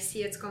eye, and I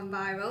see it's gone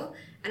viral.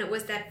 And it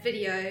was that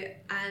video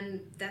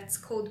that's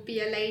called Be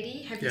a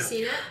Lady. Have you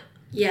seen it?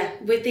 Yeah,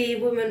 with the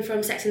woman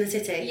from Sex and the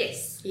City.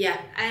 Yes. Yeah.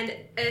 And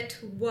it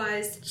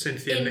was...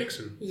 Cynthia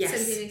Nixon. Yes.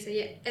 Cynthia Nixon,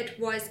 yeah. It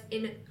was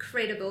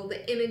incredible.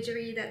 The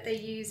imagery that they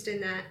used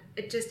in that,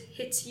 it just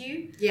hits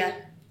you. Yeah.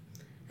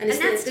 And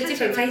it's the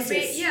different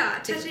faces.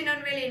 Touching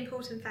on really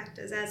important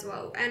factors as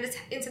well. And it's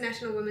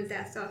International Women's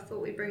Day, so I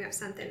thought we'd bring up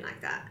something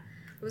like that.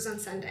 It was on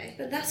Sunday.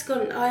 But that's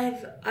gone...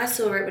 I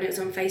saw it when it was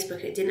on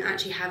Facebook, and it didn't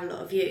actually have a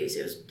lot of views.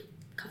 It was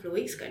a couple of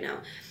weeks ago now.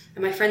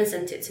 And my friend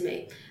sent it to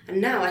me.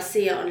 And now I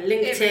see it on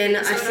LinkedIn.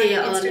 I see it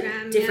on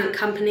Instagram, different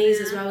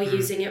companies as well,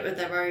 using it with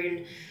their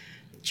own...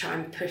 try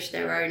and push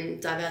their own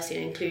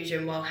diversity and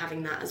inclusion while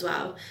having that as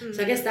well.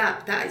 So I guess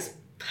that is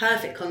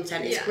perfect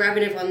content. It's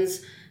grabbing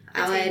everyone's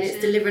eye and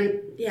it's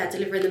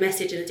delivering the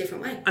message in a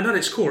different way. And at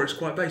its core, it's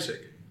quite basic.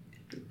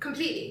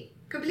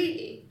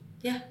 Completely.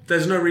 Yeah.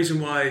 There's no reason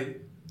why,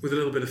 with a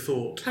little bit of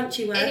thought,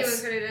 punchy words. Anyone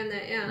could have done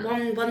that,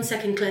 yeah. 1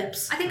 second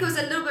clips. I think it was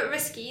a little bit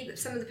risky.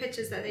 Some of the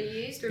pictures that they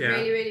used were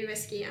really, really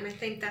risky, and I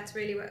think that's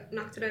really what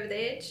knocked it over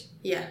the edge.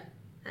 Yeah.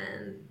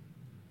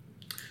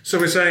 So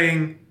we're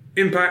saying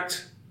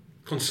impact,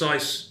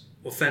 concise,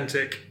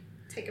 authentic.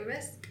 Take a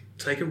risk.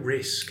 Take a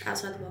risk.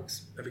 Outside the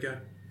box. There we go.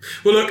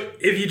 Well, look,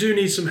 if you do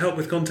need some help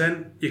with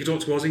content, you can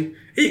talk to Ozzie.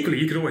 Equally,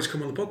 you could always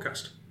come on the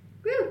podcast.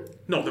 Woo!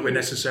 Not that we're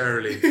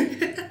necessarily...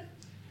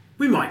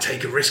 We might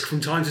take a risk from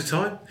time to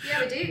time.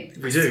 Yeah, we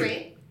do. We do.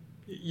 Swear.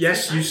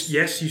 Yes,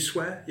 you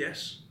swear.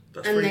 Yes,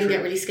 that's and very then true.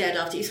 get really scared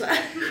after you swear.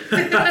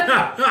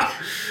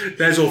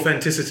 There's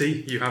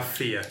authenticity. You have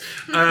fear.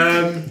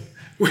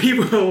 We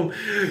will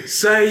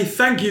say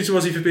thank you to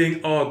Ozzie for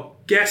being our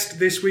guest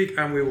this week,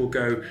 and we will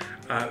go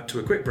to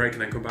a quick break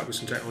and then come back with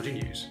some technology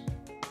news.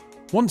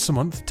 Once a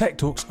month, Tech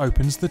Talks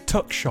opens the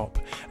Tuck Shop,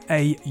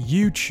 a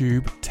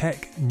YouTube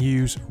tech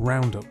news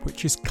roundup,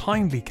 which is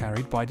kindly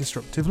carried by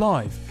Disruptive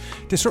Live.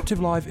 Disruptive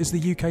Live is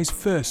the UK's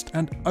first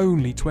and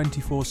only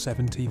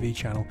 24/7 TV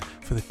channel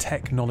for the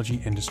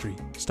technology industry.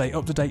 Stay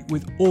up to date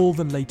with all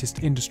the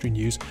latest industry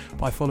news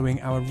by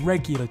following our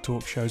regular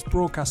talk shows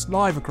broadcast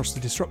live across the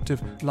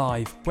Disruptive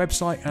Live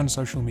website and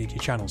social media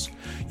channels.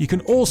 You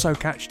can also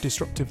catch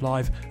Disruptive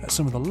Live at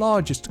some of the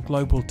largest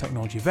global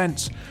technology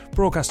events,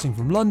 broadcasting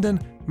from London,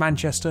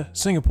 Manchester,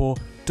 Singapore,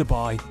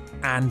 Dubai,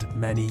 and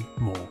many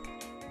more.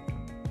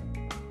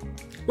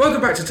 Welcome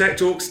back to Tech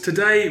Talks.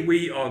 Today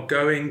we are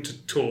going to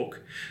talk.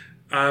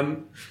 What?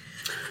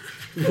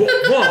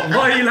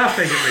 Why are you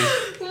laughing at me?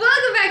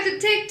 Welcome back to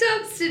Tech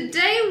Talks.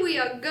 Today we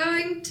are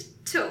going to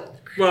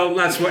talk. Well,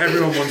 that's what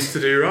everyone wants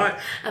to do, right?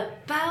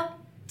 About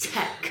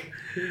tech.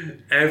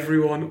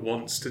 Everyone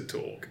wants to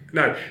talk.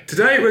 No,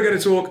 today we're going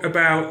to talk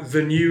about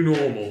the new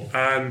normal.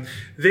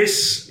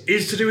 This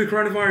is to do with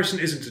coronavirus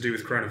and isn't to do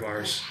with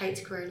coronavirus. I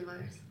hate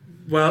coronavirus.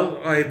 Well,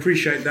 I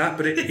appreciate that,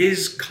 but it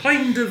is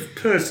kind of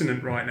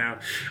pertinent right now.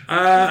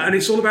 And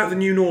it's all about the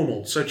new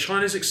normal. So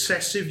China's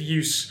excessive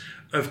use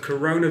of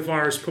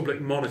coronavirus public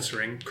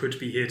monitoring could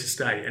be here to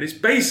stay. And it's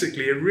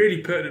basically a really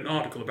pertinent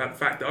article about the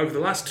fact that over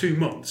the last 2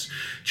 months,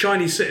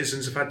 Chinese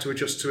citizens have had to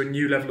adjust to a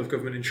new level of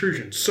government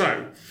intrusion.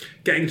 So,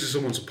 getting into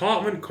someone's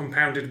apartment,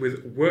 compounded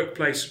with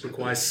workplace,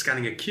 requires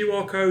scanning a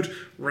QR code,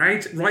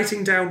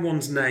 writing down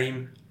one's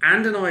name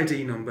and an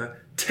ID number,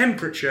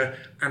 temperature,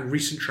 and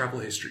recent travel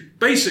history.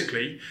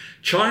 Basically,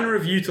 China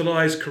have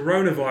utilised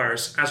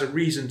coronavirus as a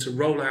reason to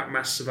roll out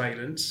mass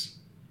surveillance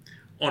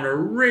on a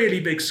really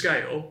big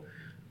scale,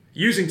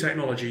 using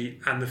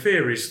technology, and the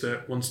fear is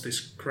that once this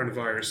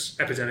coronavirus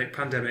epidemic,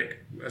 pandemic,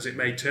 as it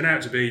may turn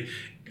out to be,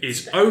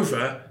 is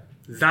over,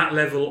 that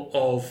level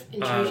of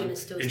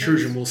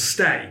intrusion will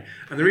stay.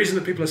 And the reason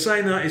that people are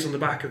saying that is on the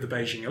back of the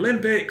Beijing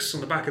Olympics, on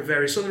the back of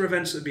various other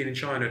events that have been in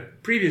China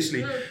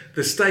previously.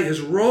 The state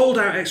has rolled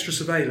out extra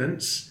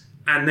surveillance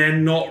and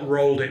then not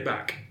rolled it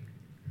back.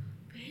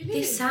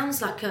 Really? This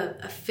sounds like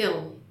a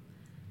film.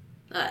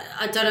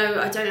 I don't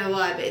know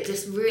why, but it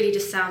just really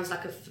just sounds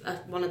like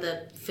one of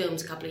the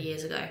films a couple of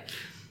years ago.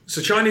 So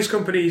Chinese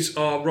companies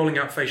are rolling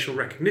out facial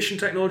recognition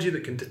technology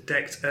that can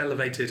detect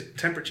elevated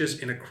temperatures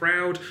in a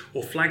crowd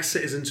or flag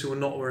citizens who are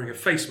not wearing a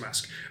face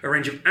mask. A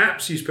range of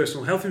apps use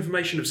personal health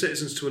information of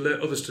citizens to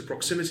alert others to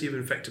proximity of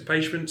infected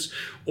patients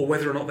or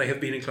whether or not they have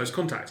been in close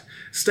contact.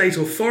 State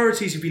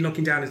authorities who've been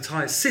locking down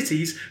entire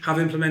cities have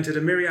implemented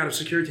a myriad of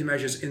security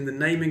measures in the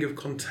name of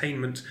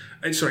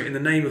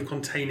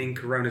containing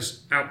corona's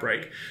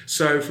outbreak.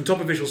 So from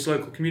top officials to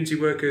local community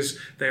workers,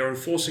 they are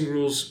enforcing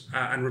rules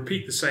and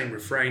repeat the same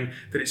refrain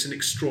that it's an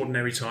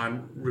extraordinary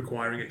time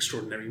requiring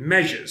extraordinary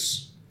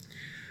measures.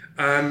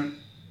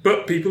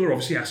 But people are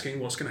obviously asking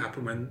what's going to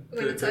happen when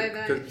the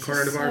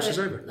coronavirus is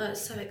over.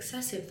 That's so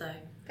excessive, though.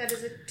 That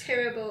is a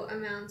terrible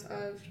amount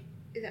of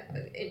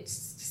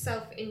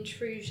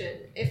self-intrusion.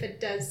 If it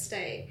does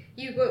stay,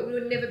 you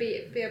would never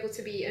be able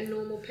to be a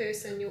normal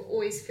person. You'll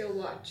always feel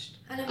watched.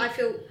 I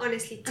feel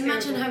honestly terrible.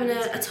 Imagine having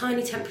a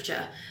tiny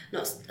temperature,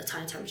 not a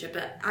tiny temperature,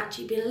 but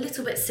actually being a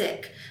little bit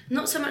sick.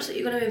 Not so much that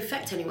you're going to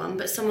infect anyone,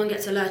 but someone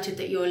gets alerted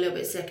that you're a little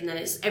bit sick, and then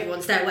it's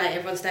everyone stay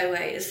away.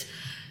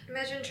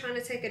 Imagine trying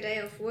to take a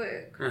day off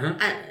work.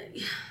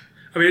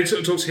 I mean,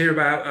 it talks here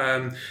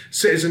about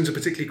citizens are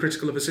particularly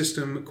critical of a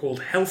system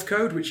called Health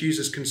Code, which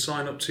users can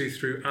sign up to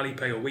through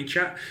Alipay or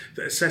WeChat,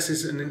 that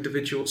assigns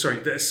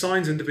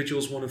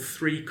individuals one of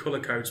 3 colour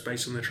codes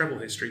based on their travel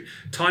history,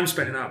 time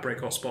spent in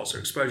outbreak hotspots, or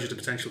exposure to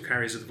potential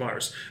carriers of the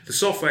virus. The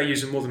software,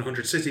 used in more than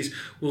 100 cities,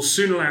 will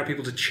soon allow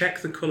people to check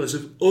the colours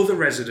of other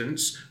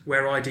residents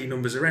where ID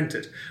numbers are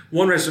entered.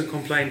 One resident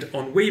complained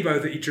on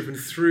Weibo that he'd driven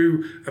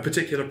through a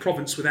particular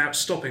province without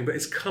stopping, but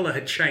his colour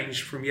had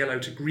changed from yellow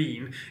to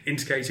green,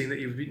 indicating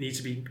that you need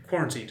to be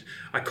quarantined.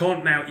 I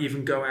can't now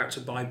even go out to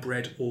buy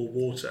bread or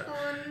water.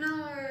 Oh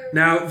no.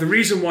 Now, the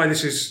reason why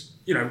this is,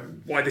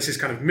 why this is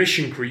kind of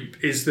mission creep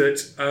is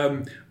that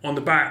on the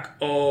back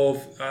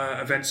of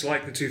events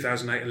like the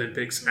 2008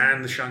 Olympics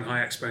and the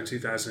Shanghai Expo in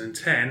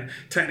 2010,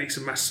 techniques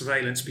of mass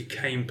surveillance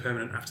became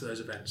permanent after those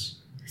events.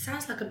 It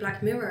sounds like a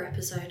Black Mirror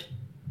episode,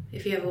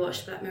 if you ever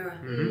watched Black Mirror.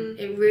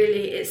 Mm-hmm.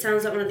 It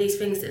sounds like one of these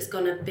things that's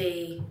going to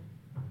be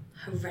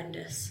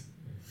horrendous.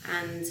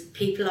 And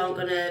people aren't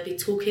going to be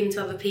talking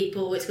to other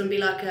people. It's going to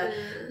be like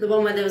the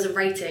one where there was a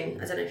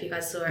rating. I don't know if you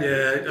guys saw it.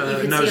 Yeah,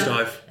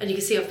 nosedive. And you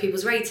can see off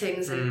people's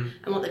ratings and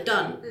what they've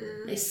done.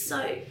 It's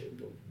so...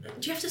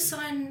 Do you have to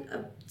sign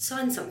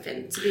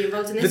something to be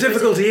involved in this? The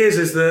difficulty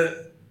is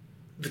that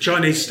the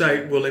Chinese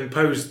state will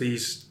impose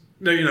these...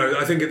 No,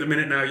 I think at the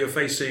minute now you're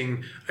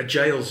facing a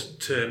jail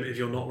term if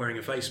you're not wearing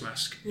a face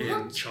mask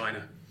in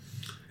China.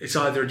 It's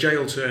either a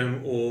jail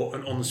term or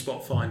an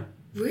on-the-spot fine.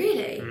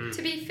 Really?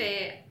 To be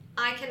fair...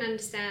 I can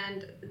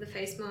understand the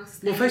face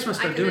mask. Well, face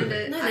masks don't do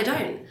anything. No, they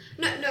don't.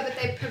 No, but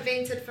they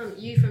prevent it from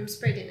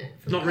spreading it.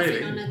 From not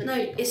really. on other no,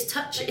 people. It's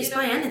touch. It's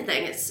by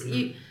anything. It's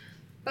you.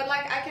 But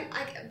like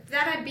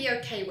that I'd be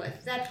okay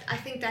with. That I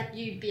think that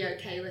you'd be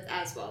okay with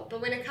as well.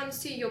 But when it comes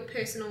to your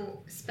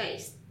personal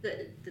space,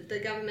 the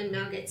government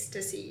now gets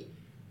to see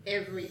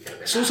everything.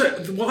 It's also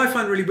what I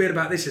find really weird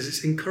about this is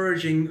it's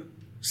encouraging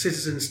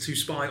citizens to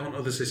spy on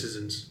other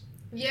citizens.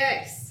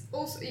 Yes,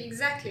 also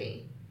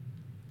exactly.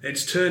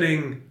 It's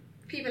turning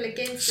people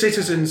against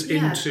citizens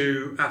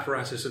into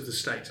apparatus of the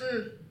state,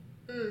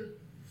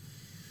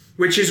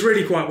 which is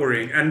really quite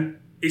worrying. And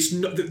it's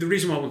not the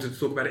reason why I wanted to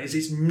talk about it is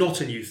it's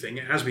not a new thing.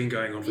 It has been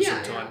going on for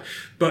some time,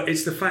 but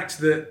it's the fact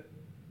that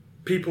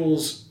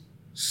people's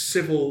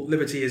civil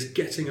liberty is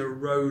getting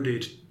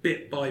eroded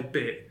bit by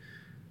bit,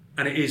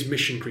 and it is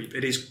mission creep.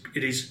 It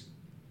is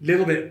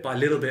little bit by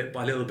little bit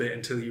by little bit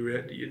until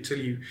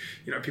you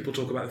people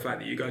talk about the fact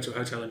that you go to a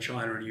hotel in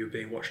China and you're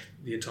being watched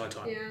the entire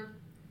time. Yeah.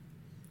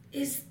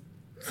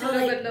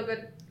 Little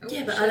bit.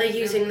 But are they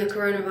using the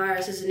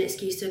coronavirus as an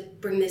excuse to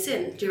bring this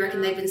in? Do you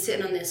reckon they've been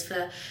sitting on this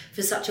for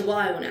such a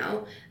while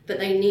now, but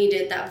they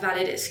needed that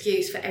valid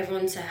excuse for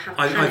everyone to have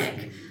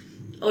panic?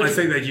 I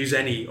think they'd use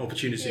any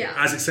opportunity,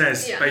 as it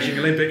says, Beijing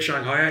Olympics,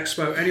 Shanghai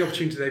Expo, any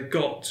opportunity they've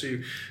got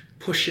to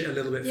push it a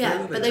little bit further.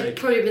 Yeah, but they've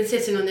probably been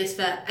sitting on this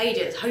for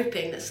ages,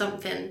 hoping that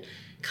something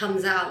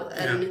comes out.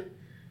 And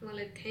well,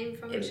 it came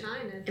from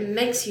China. It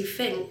makes you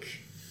think.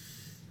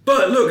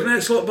 But look,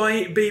 let's not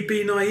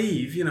be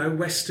naive.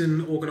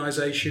 Western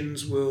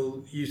organisations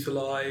will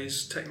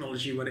utilise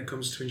technology when it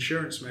comes to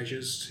insurance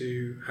measures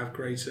to have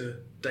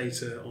greater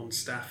data on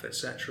staff,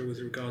 etc., with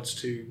regards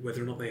to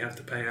whether or not they have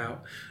to pay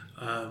out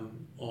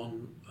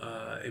on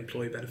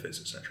employee benefits,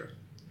 etc.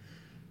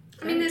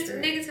 I mean, there's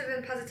negative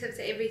and positive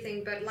to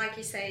everything, but like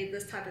you say,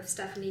 this type of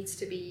stuff needs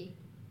to be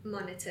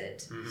monitored.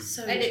 Mm-hmm.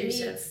 So and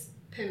intrusive. It needs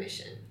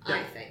permission,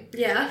 I think.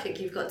 Yeah, I think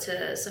you've got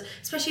to,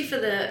 especially for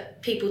the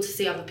people to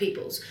see other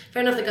people's.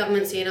 Fair enough, the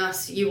government seeing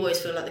us, you always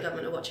feel like the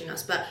government are watching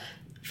us, but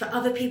for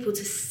other people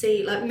to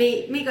see, like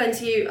me going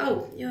to you,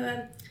 oh, you're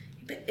a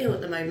bit ill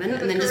at the moment,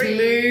 and then just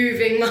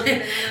moving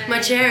my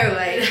chair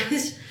away.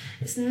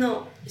 It's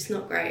not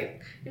great.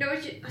 You know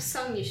what a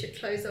song you should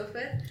close off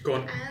with? Go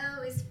on. I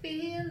always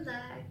feel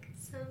like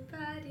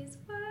somebody's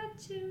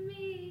watching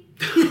me.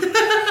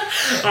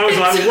 I was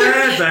like,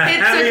 where the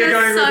hell are you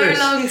going with this? It took us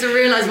so long to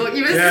realise what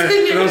you were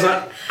singing. And I was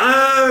like,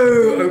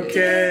 oh,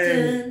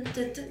 okay.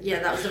 Yeah,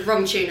 that was the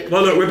wrong tune.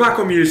 Well, look, we're back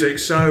on music,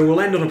 so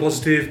we'll end on a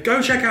positive.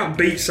 Go check out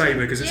Beat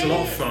Saber because it's a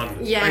lot of fun.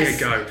 Yes. There you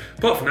go.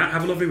 Apart from that,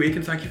 have a lovely week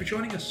and thank you for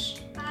joining us.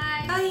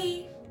 Bye.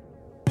 Bye.